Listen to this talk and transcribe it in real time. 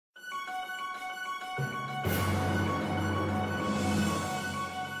Hi,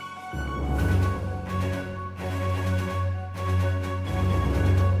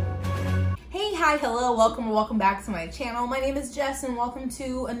 hello, welcome or welcome back to my channel. My name is Jess and welcome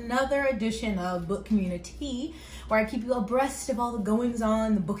to another edition of Book CommuniTEA, where I keep you abreast of all the goings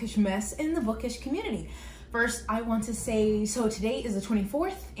on, the bookish mess in the bookish community. First, I want to say, so today is the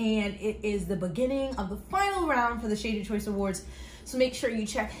 24th and it is the beginning of the final round for the Shaded Choice Awards. So make sure you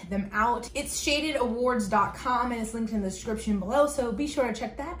check them out. It's shadedawards.com and it's linked in the description below, so be sure to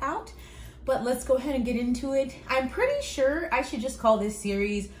check that out. But let's go ahead and get into it. I'm pretty sure I should just call this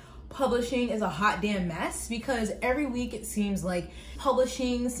series Publishing is a Hot Damn Mess, because every week it seems like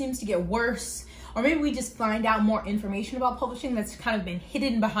publishing seems to get worse, or maybe we just find out more information about publishing that's kind of been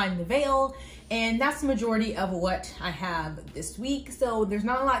hidden behind the veil, and that's the majority of what I have this week. So there's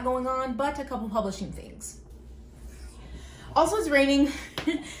not a lot going on, but a couple publishing things. Also, it's raining.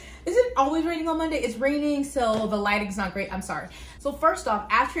 Is it always raining on Monday? It's raining, so the lighting's not great. I'm sorry. So first off,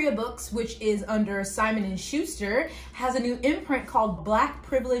 Atria Books, which is under Simon & Schuster, has a new imprint called Black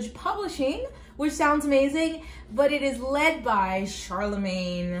Privilege Publishing, which sounds amazing, but it is led by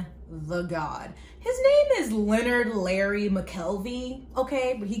Charlemagne the God. His name is Leonard Larry McKelvey,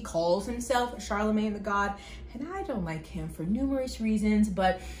 okay? But he calls himself Charlemagne the God, and I don't like him for numerous reasons,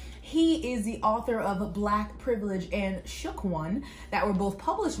 but he is the author of Black Privilege and Shook One that were both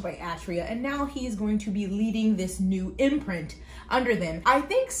published by Atria, and now he's going to be leading this new imprint under them. I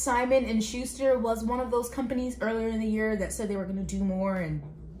think Simon & Schuster was one of those companies earlier in the year that said they were going to do more and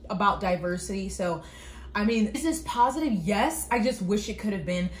about diversity. So, I mean, is this positive? Yes. I just wish it could have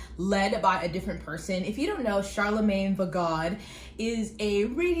been led by a different person. If you don't know, Charlemagne the God is a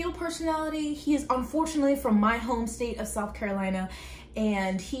radio personality. He is unfortunately from my home state of South Carolina,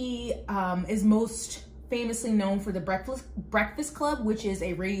 and he is most famously known for the Breakfast Club, which is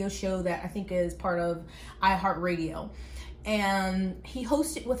a radio show that I think is part of iHeartRadio. And he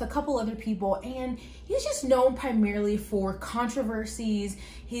hosts it with a couple other people, and he's just known primarily for controversies.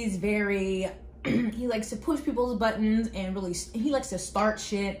 He's very, he likes to push people's buttons and really, he likes to start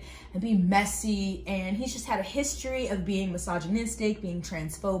shit and be messy. And he's just had a history of being misogynistic, being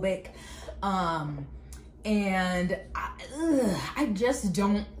transphobic. And I just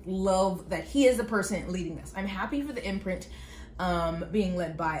don't love that he is the person leading this. I'm happy for the imprint being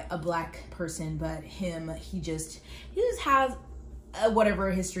led by a black person, but he just has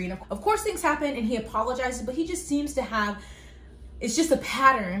whatever history. And of course things happen and he apologizes, but he just seems to have, it's just a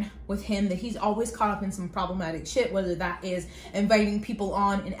pattern with him that he's always caught up in some problematic shit, whether that is inviting people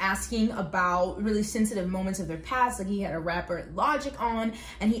on and asking about really sensitive moments of their past. Like he had a rapper Logic on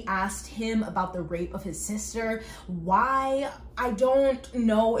and he asked him about the rape of his sister. Why? I don't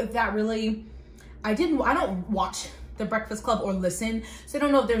know if that really, I don't watch The Breakfast Club or listen, so I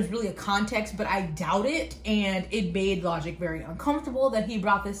don't know if there's really a context, but I doubt it, and it made Logic very uncomfortable that he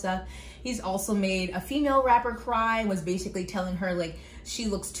brought this up. He's also made a female rapper cry, was basically telling her like she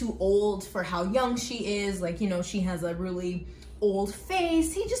looks too old for how young she is, like, you know, she has a really old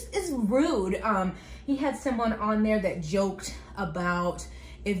face. He just is rude. He had someone on there that joked about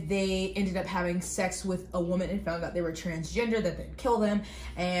if they ended up having sex with a woman and found out they were transgender, that they'd kill them.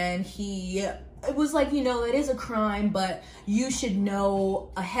 And it was like, you know, it is a crime, but you should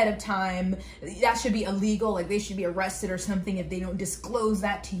know ahead of time. That should be illegal. Like they should be arrested or something if they don't disclose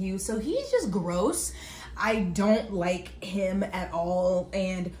that to you. So he's just gross. I don't like him at all.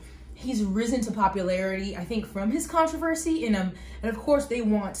 And he's risen to popularity, I think, from his controversy. And of course they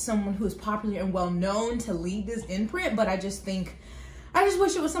want someone who is popular and well known to lead this imprint, but I just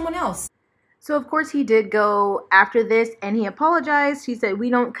wish it was someone else. So of course he did go after this and he apologized. He said, we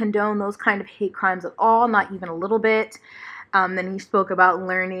don't condone those kind of hate crimes at all, not even a little bit. Then he spoke about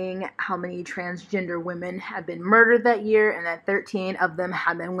learning how many transgender women had been murdered that year and that 13 of them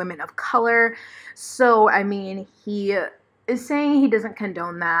had been women of color. So, I mean, he is saying he doesn't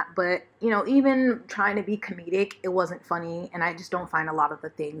condone that, but, you know, even trying to be comedic, it wasn't funny, and I just don't find a lot of the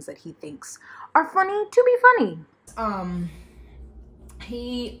things that he thinks are funny to be funny.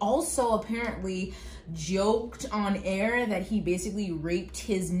 He also apparently joked on air that he basically raped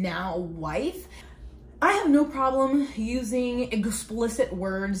his now wife. I have no problem using explicit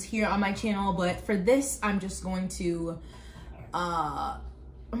words here on my channel, but for this, I'm just going to, I'm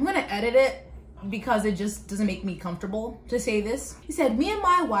gonna edit it because it just doesn't make me comfortable to say this. He said, me and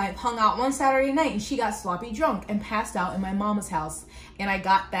my wife hung out one Saturday night and she got sloppy drunk and passed out in my mama's house, and I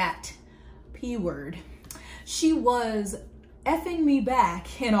got that P word. She was effing me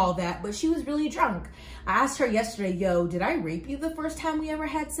back and all that, but she was really drunk. I asked her yesterday, yo, did I rape you the first time we ever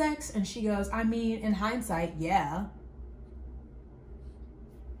had sex? And she goes, I mean, in hindsight, yeah.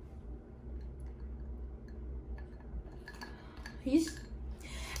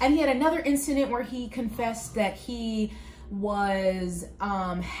 And he had another incident where he confessed that he was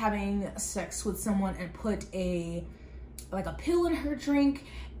having sex with someone and put a pill in her drink,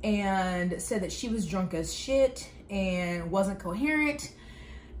 and said that she was drunk as shit and wasn't coherent,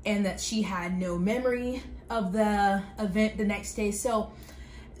 and that she had no memory of the event the next day. So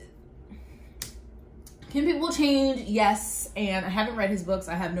can people change? Yes. And I haven't read his books.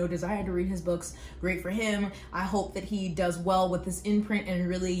 I have no desire to read his books. Great for him. I hope that he does well with this imprint and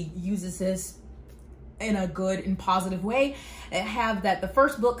really uses this in a good and positive way. I have that the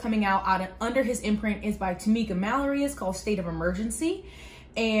first book coming out under his imprint is by Tamika Mallory. It's called State of Emergency.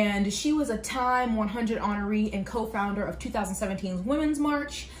 And she was a Time 100 honoree and co-founder of 2017's Women's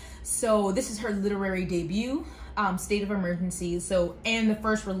March. So this is her literary debut, State of Emergency. So, and the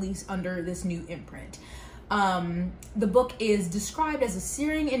first release under this new imprint. The book is described as a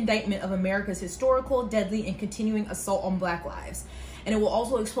searing indictment of America's historical, deadly, and continuing assault on Black lives. And it will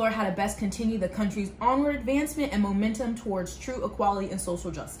also explore how to best continue the country's onward advancement and momentum towards true equality and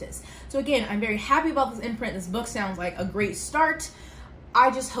social justice. So again, I'm very happy about this imprint. This book sounds like a great start. I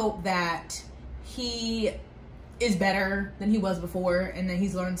just hope that he is better than he was before and that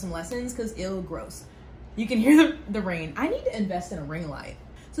he's learned some lessons, because ew, gross. You can hear the rain. I need to invest in a ring light.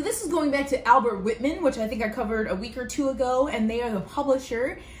 So this is going back to Albert Whitman, which I think I covered a week or two ago, and they are the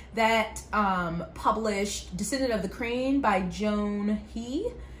publisher that published Descendant of the Crane by Joan He,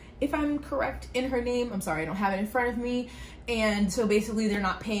 if I'm correct in her name. I'm sorry, I don't have it in front of me. And so basically they're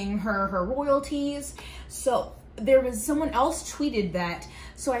not paying her royalties. So there was someone else tweeted that.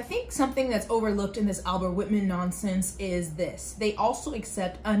 So I think something that's overlooked in this Albert Whitman nonsense is this: they also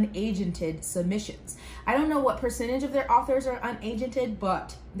accept unagented submissions. I don't know what percentage of their authors are unagented,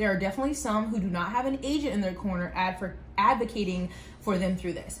 but there are definitely some who do not have an agent in their corner advocating for them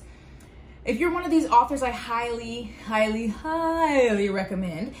through this. If you're one of these authors, I highly, highly, highly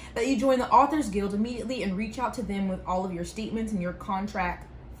recommend that you join the Authors Guild immediately and reach out to them with all of your statements and your contract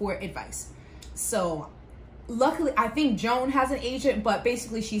for advice. So luckily, I think Joan has an agent, but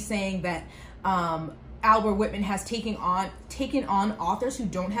basically she's saying that Albert Whitman has taken on authors who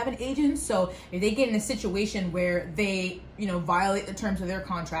don't have an agent. So if they get in a situation where they, violate the terms of their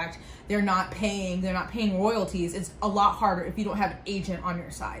contract, they're not paying royalties, it's a lot harder if you don't have an agent on your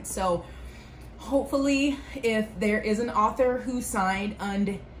side. So hopefully, if there is an author who signed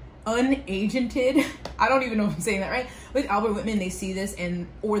unagented, I don't even know if I'm saying that right, with Albert Whitman, they see this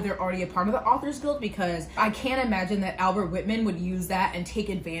or they're already a part of the Authors Guild, because I can't imagine that Albert Whitman would use that and take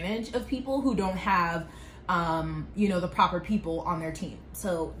advantage of people who don't have the proper people on their team.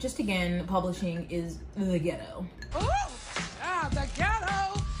 So just again, publishing is the ghetto. Oh, the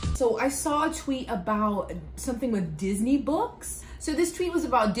ghetto. So I saw a tweet about something with Disney books. So this tweet was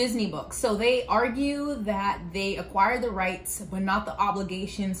about Disney books. So they argue that they acquired the rights, but not the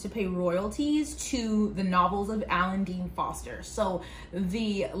obligations to pay royalties to the novels of Alan Dean Foster. So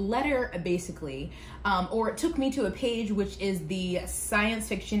the letter basically, or it took me to a page which is the Science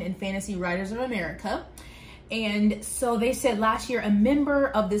Fiction and Fantasy Writers of America. And so they said last year, a member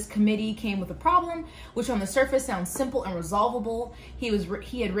of this committee came with a problem, which on the surface sounds simple and resolvable. He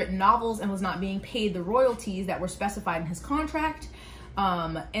had written novels and was not being paid the royalties that were specified in his contract.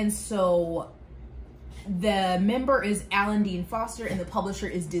 And so the member is Alan Dean Foster and the publisher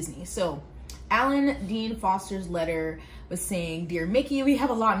is Disney. So Alan Dean Foster's letter was saying, "Dear Mickey, we have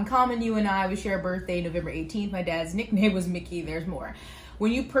a lot in common, you and I. We share a birthday, November 18th. My dad's nickname was Mickey. There's more.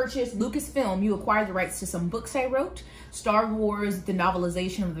 When you purchased Lucasfilm, you acquired the rights to some books I wrote. Star Wars, the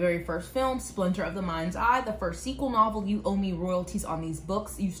novelization of the very first film, Splinter of the Mind's Eye, the first sequel novel. You owe me royalties on these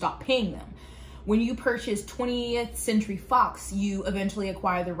books. You stopped paying them. When you purchased 20th Century Fox, you eventually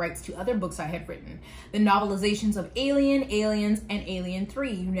acquired the rights to other books I had written. The novelizations of Alien, Aliens, and Alien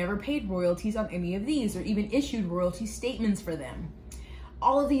 3. You never paid royalties on any of these or even issued royalty statements for them.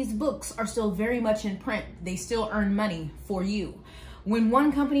 All of these books are still very much in print. They still earn money for you. When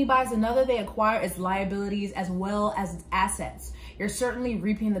one company buys another, they acquire its liabilities as well as its assets. You're certainly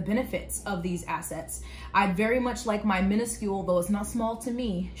reaping the benefits of these assets. I'd very much like my minuscule, though it's not small to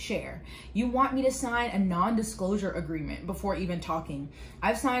me, share. You want me to sign a non-disclosure agreement before even talking.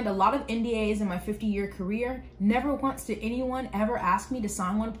 I've signed a lot of NDAs in my 50-year career. Never once did anyone ever ask me to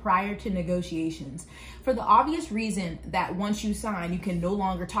sign one prior to negotiations, for the obvious reason that once you sign, you can no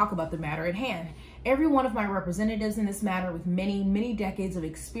longer talk about the matter at hand. Every one of my representatives in this matter with many, many decades of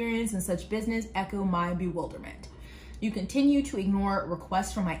experience in such business echo my bewilderment. You continue to ignore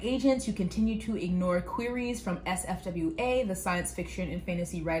requests from my agents. You continue to ignore queries from SFWA, the Science Fiction and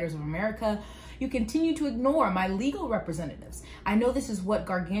Fantasy Writers of America. You continue to ignore my legal representatives. I know this is what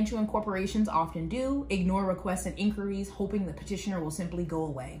gargantuan corporations often do, ignore requests and inquiries, hoping the petitioner will simply go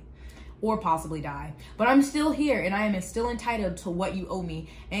away or possibly die. But I'm still here and I am still entitled to what you owe me,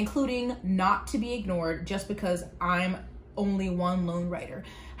 including not to be ignored just because I'm only one lone writer.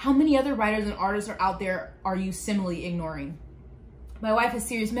 How many other writers and artists are out there are you similarly ignoring? My wife has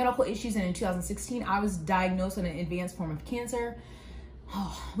serious medical issues, and in 2016, I was diagnosed with an advanced form of cancer.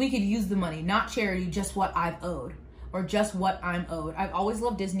 Oh, we could use the money, not charity, just what I've owed, or just what I'm owed. I've always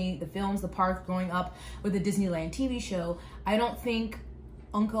loved Disney, the films, the parks, growing up with the Disneyland TV show. I don't think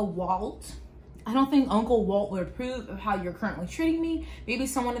Uncle Walt would approve of how you're currently treating me. Maybe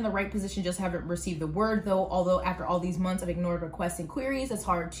someone in the right position just haven't received the word though, although after all these months of ignored requests and queries, it's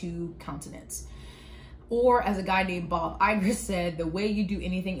hard to countenance. Or as a guy named Bob Iger said, the way you do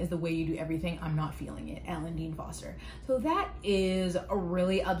anything is the way you do everything. I'm not feeling it. Alan Dean Foster. So that is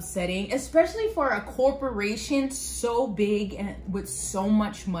really upsetting, especially for a corporation so big and with so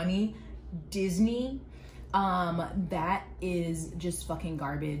much money, Disney. That is just fucking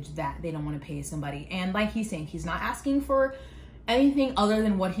garbage that they don't want to pay somebody. And like he's saying, he's not asking for anything other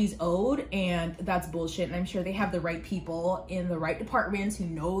than what he's owed, and that's bullshit. And I'm sure they have the right people in the right departments who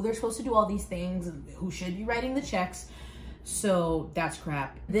know they're supposed to do all these things, who should be writing the checks. So that's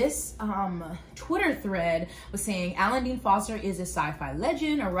crap. This Twitter thread was saying Alan Dean Foster is a sci-fi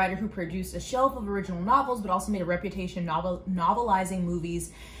legend, a writer who produced a shelf of original novels, but also made a reputation novelizing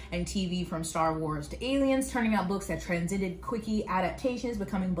movies and TV, from Star Wars to Aliens, turning out books that transcended quickie adaptations,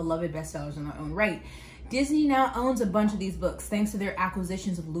 becoming beloved bestsellers in their own right. Disney now owns a bunch of these books thanks to their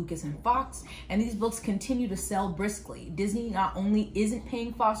acquisitions of Lucas and Fox, and these books continue to sell briskly. Disney not only isn't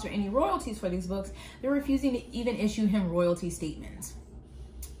paying Foster any royalties for these books, they're refusing to even issue him royalty statements.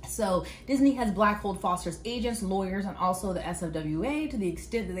 So Disney has blackballed Foster's agents, lawyers, and also the SFWA to the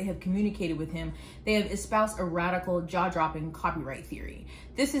extent that they have communicated with him. They have espoused a radical, jaw-dropping copyright theory.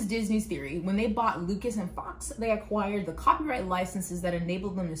 This is Disney's theory. When they bought Lucas and Fox, they acquired the copyright licenses that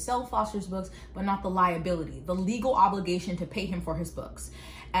enabled them to sell Foster's books, but not the liability, the legal obligation to pay him for his books.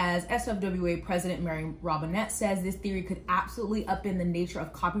 As SFWA President Mary Robinette says, this theory could absolutely upend the nature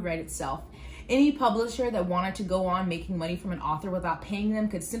of copyright itself. Any publisher that wanted to go on making money from an author without paying them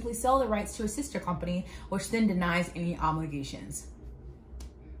could simply sell the rights to a sister company, which then denies any obligations.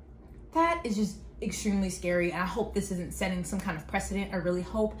 That is just extremely scary, and I hope this isn't setting some kind of precedent. I really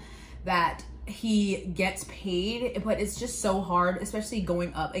hope that he gets paid, but it's just so hard, especially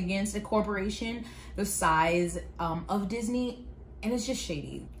going up against a corporation the size of Disney, and it's just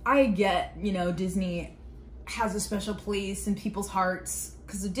shady. I get, you know, Disney has a special place in people's hearts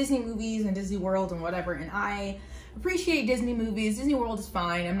because of Disney movies and Disney World and whatever, and I appreciate Disney movies. Disney World is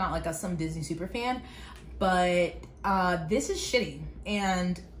fine. I'm not like some Disney super fan, but this is shitty,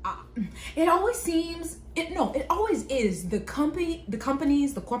 and it always seems, it always is the companies,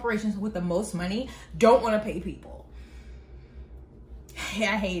 the corporations with the most money don't want to pay people.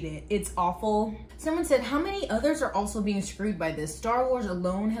 I hate it. It's awful. Someone said, how many others are also being screwed by this? Star Wars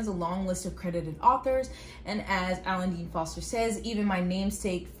alone has a long list of credited authors, and as Alan Dean Foster says, even my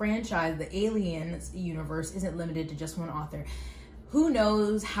namesake franchise, the Aliens universe, isn't limited to just one author. Who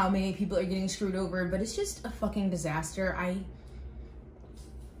knows how many people are getting screwed over, but it's just a fucking disaster.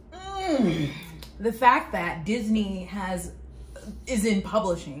 The fact that Disney is in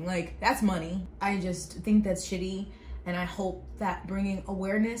publishing, like, that's money. I just think that's shitty, and I hope that bringing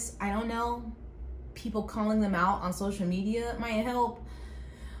awareness, I don't know, people calling them out on social media might help.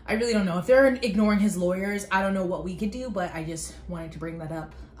 I really don't know. If they're ignoring his lawyers, I don't know what we could do, but I just wanted to bring that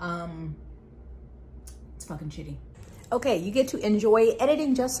up. It's fucking shitty. Okay, you get to enjoy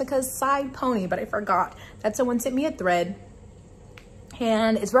editing Jessica's side pony, but I forgot that someone sent me a thread,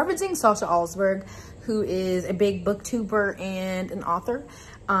 and it's referencing Sasha Alsberg, who is a big booktuber and an author.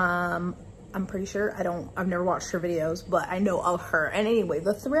 I'm pretty sure, I've never watched her videos, but I know of her. And anyway,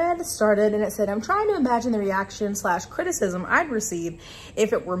 the thread started and it said, I'm trying to imagine the reaction / criticism I'd receive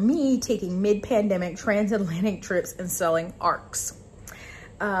if it were me taking mid-pandemic transatlantic trips and selling ARCs.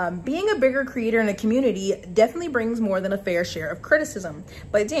 Being a bigger creator in a community definitely brings more than a fair share of criticism.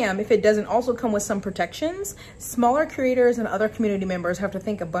 But damn, if it doesn't also come with some protections, smaller creators and other community members have to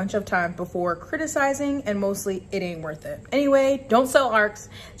think a bunch of times before criticizing, and mostly it ain't worth it. Anyway, don't sell ARCs.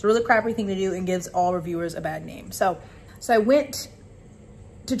 It's a really crappy thing to do and gives all reviewers a bad name. So I went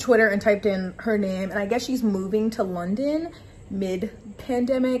to Twitter and typed in her name, and I guess she's moving to London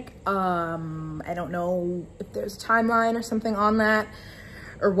mid-pandemic. I don't know if there's a timeline or something on that.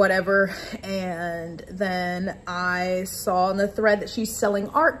 or whatever. And then I saw in the thread that she's selling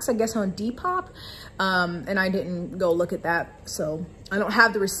ARCs, I guess on Depop. And I didn't go look at that, so I don't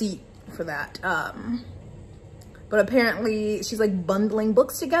have the receipt for that. But apparently she's like bundling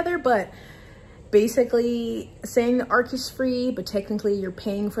books together, but basically saying the ARC is free, but technically you're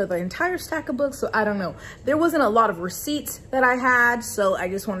paying for the entire stack of books. So I don't know. There wasn't a lot of receipts that I had, so I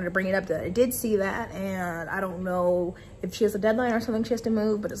just wanted to bring it up that I did see that. And I don't know if she has a deadline or something she has to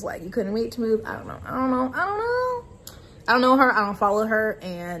move, but it's like, you couldn't wait to move. I don't know. I don't know her. I don't follow her.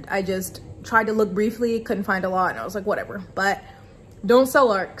 And I just tried to look briefly, couldn't find a lot. And I was like, whatever. But don't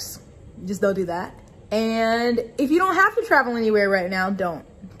sell ARCs. Just don't do that. And if you don't have to travel anywhere right now, don't.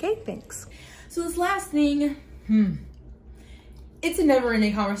 Okay, thanks. So this last thing, it's a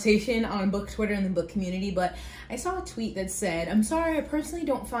never-ending conversation on book Twitter and the book community, but I saw a tweet that said, I'm sorry, I personally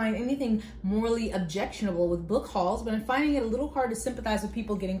don't find anything morally objectionable with book hauls, but I'm finding it a little hard to sympathize with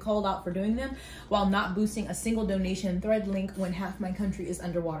people getting called out for doing them while not boosting a single donation thread link when half my country is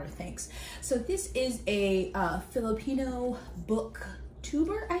underwater. Thanks. So this is a Filipino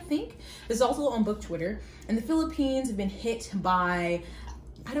booktuber, I think. This is also on book Twitter, and the Philippines have been hit by,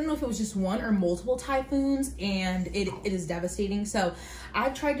 I don't know if it was just one or multiple typhoons, and it is devastating. So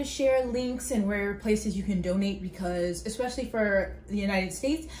I've tried to share links and where places you can donate, because especially for the United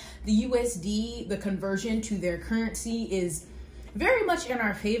States, the USD, the conversion to their currency is very much in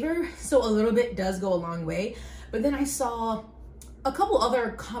our favor. So a little bit does go a long way. But then I saw a couple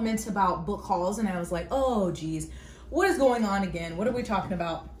other comments about book hauls, and I was like, oh geez, what is going on again? What are we talking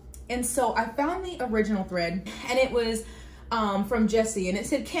about? And so I found the original thread, and it was from Jessie, and it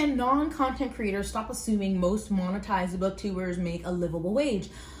said, can non-content creators stop assuming most monetized booktubers make a livable wage?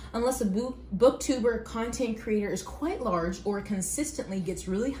 Unless a booktuber content creator is quite large or consistently gets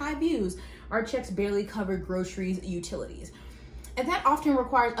really high views, our checks barely cover groceries, utilities. And that often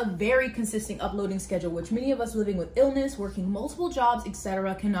requires a very consistent uploading schedule, which many of us living with illness, working multiple jobs,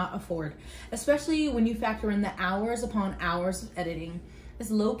 etc. cannot afford, especially when you factor in the hours upon hours of editing. It's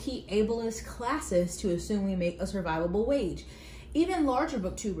low-key ableist classist to assume we make a survivable wage. Even larger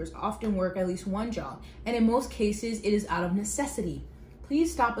booktubers often work at least one job, and in most cases it is out of necessity.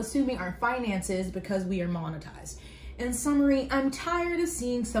 Please stop assuming our finances because we are monetized. In summary, I'm tired of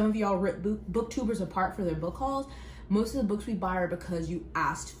seeing some of y'all rip booktubers apart for their book hauls. Most of the books we buy are because you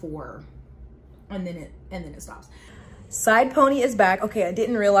asked for, and then it stops. Side Pony is back. Okay, I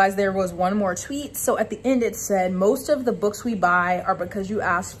didn't realize there was one more tweet. So at the end it said, most of the books we buy are because you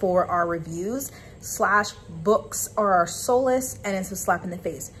asked for our reviews / books are our solace, and it's a slap in the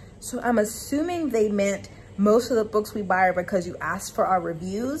face. So I'm assuming they meant most of the books we buy are because you asked for our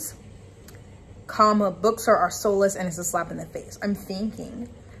reviews, comma, books are our solace, and it's a slap in the face. I'm thinking,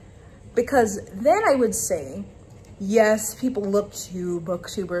 because then I would say, yes, people look to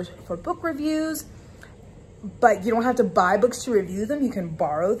booktubers for book reviews, but you don't have to buy books to review them. You can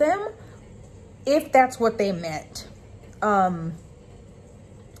borrow them, if that's what they meant.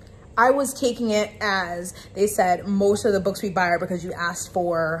 I was taking it as they said most of the books we buy are because you asked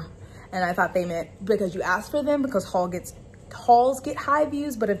for, and I thought they meant because you asked for them, because hauls get high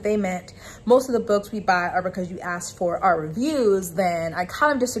views. But if they meant most of the books we buy are because you asked for our reviews, then I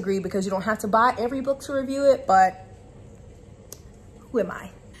kind of disagree, because you don't have to buy every book to review it. But who am I?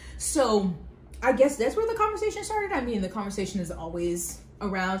 So I guess that's where the conversation started. I mean, the conversation is always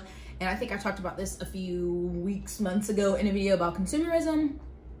around, and I think I talked about this a few months ago in a video about consumerism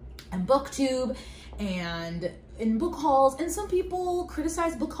and booktube and in book hauls. And some people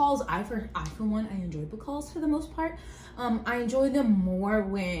criticize book hauls. I for one, I enjoy book hauls for the most part. I enjoy them more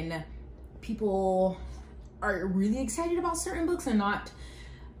when people are really excited about certain books and not.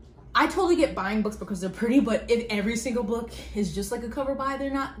 I totally get buying books because they're pretty, but if every single book is just like a cover buy,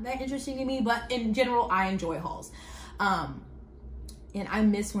 they're not that interesting to me. But in general, I enjoy hauls. And I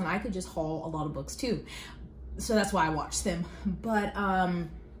miss when I could just haul a lot of books too. So that's why I watch them. But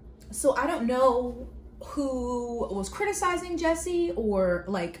so I don't know who was criticizing Jessie, or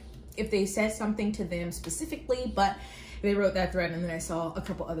like if they said something to them specifically, but they wrote that thread, and then I saw a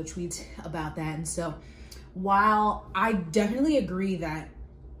couple other tweets about that. And so while I definitely agree that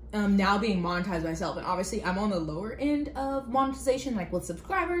now being monetized myself, and obviously I'm on the lower end of monetization, like with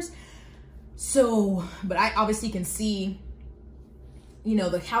subscribers, so, but I obviously can see, you know,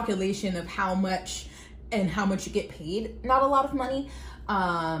 the calculation of how much and how much you get paid, not a lot of money.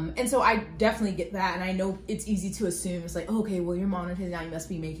 And so I definitely get that, and I know it's easy to assume it's like, okay, well, you're monetized now, you must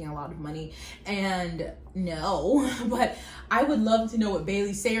be making a lot of money. And no, but I would love to know what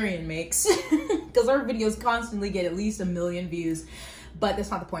Bailey Sarian makes, because our videos constantly get at least 1 million views, but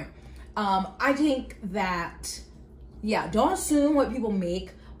that's not the point. I think that yeah, don't assume what people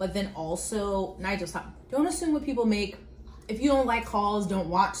make, but then also, Nigel, stop. Don't assume what people make. If you don't like hauls, don't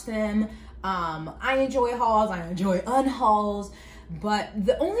watch them. I enjoy hauls, I enjoy unhauls, but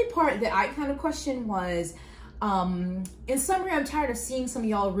the only part that I kind of questioned was, in summary, I'm tired of seeing some of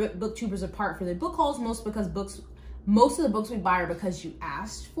y'all rip booktubers apart for their book hauls, most of the books we buy are because you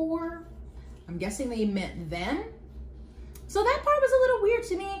asked for. I'm guessing they meant them. So that part was a little weird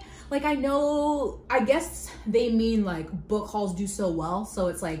to me. Like, I guess they mean like book hauls do so well. So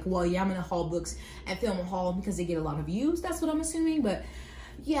it's like, well, yeah, I'm gonna haul books at Film and Haul because they get a lot of views. That's what I'm assuming. But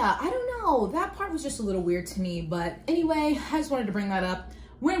yeah, I don't know. That part was just a little weird to me. But anyway, I just wanted to bring that up.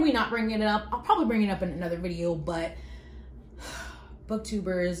 When are we not bringing it up? I'll probably bring it up in another video, but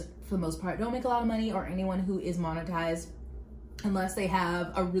booktubers, for the most part, don't make a lot of money, or anyone who is monetized, unless they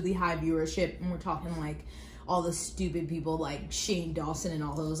have a really high viewership. And we're talking like all the stupid people like Shane Dawson and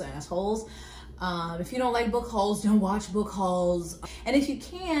all those assholes. If you don't like book hauls, don't watch book hauls. And if you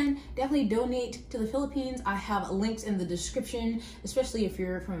can, definitely donate to the Philippines. I have links in the description, especially if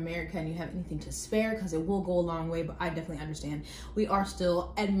you're from America and you have anything to spare, because it will go a long way. But I definitely understand. We are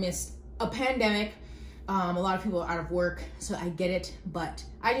still amidst a pandemic. A lot of people are out of work, so I get it. But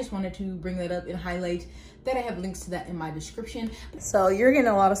I just wanted to bring that up and highlight that I have links to that in my description. So you're getting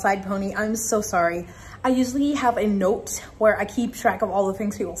a lot of side pony. I'm so sorry. I usually have a note where I keep track of all the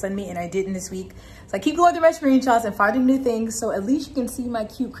things people send me, and I didn't this week. So I keep going through my screenshots and finding new things, so at least you can see my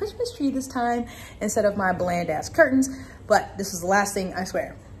cute Christmas tree this time instead of my bland ass curtains. But this is the last thing, I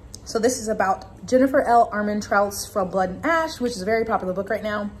swear. So this is about Jennifer L. Armentrout's From Blood and Ash, which is a very popular book right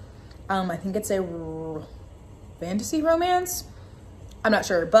now. I think it's a fantasy romance. I'm not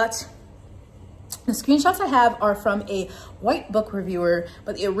sure, but the screenshots I have are from a white book reviewer,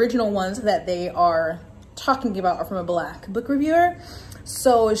 but the original ones that they are talking about are from a black book reviewer.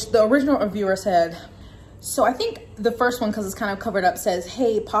 So the original reviewer said, so I think the first one, because it's kind of covered up, says,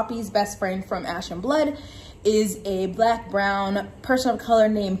 hey, Poppy's best friend from Ash and Blood is a black-brown person of color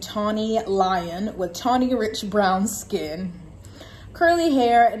named Tawny Lion with tawny rich brown skin, curly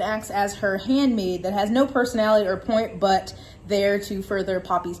hair, and acts as her handmaid that has no personality or point but there to further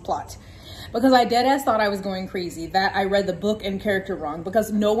Poppy's plot. Because I deadass thought I was going crazy, that I read the book and character wrong,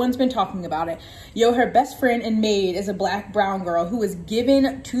 because no one's been talking about it. Yo, her best friend and maid is a black brown girl who is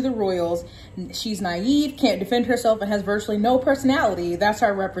given to the royals. She's naive, can't defend herself, and has virtually no personality. That's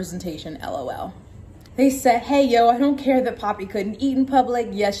our representation, LOL. They said, hey, yo, I don't care that Poppy couldn't eat in public.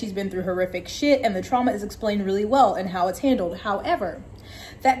 Yes, she's been through horrific shit, and the trauma is explained really well and how it's handled. However,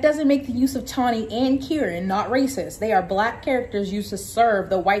 that doesn't make the use of Tawny and Kieran not racist. They are black characters used to serve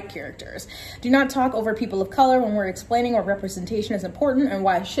the white characters. Do not talk over people of color when we're explaining why representation is important and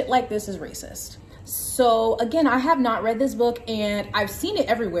why shit like this is racist. So again, I have not read this book, and I've seen it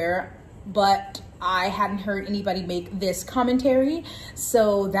everywhere, but I hadn't heard anybody make this commentary.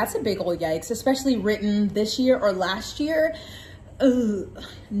 So that's a big old yikes, especially written this year or last year. Ugh,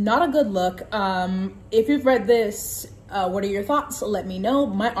 not a good look. If you've read this, what are your thoughts? Let me know.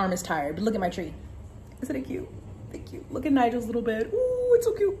 My arm is tired, but look at my tree. Isn't it cute? Thank you. Look at Nigel's little bed. Ooh, it's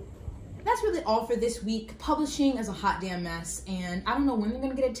so cute. That's really all for this week. Publishing is a hot damn mess, and I don't know when they're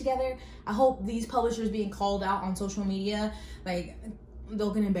gonna get it together. I hope these publishers being called out on social media, like,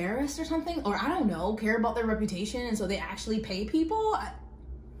 they'll get embarrassed or something, or I don't know, care about their reputation, and so they actually pay people.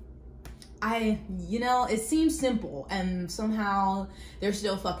 You know, it seems simple, and somehow they're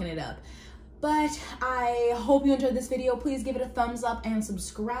still fucking it up. But I hope you enjoyed this video. Please give it a thumbs up and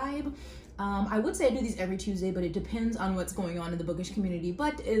subscribe. I would say I do these every Tuesday, but it depends on what's going on in the bookish community,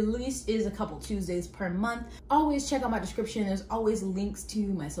 but at least is a couple Tuesdays per month. Always check out my description. There's always links to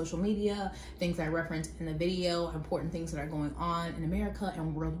my social media, things I referenced in the video, important things that are going on in America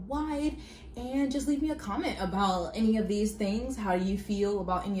and worldwide. And just leave me a comment about any of these things. How do you feel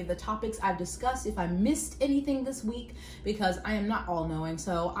about any of the topics I've discussed? If I missed anything this week, because I am not all-knowing,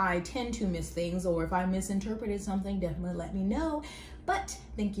 so I tend to miss things, or if I misinterpreted something, definitely let me know. But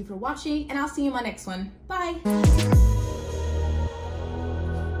thank you for watching, and I'll see you in my next one. Bye.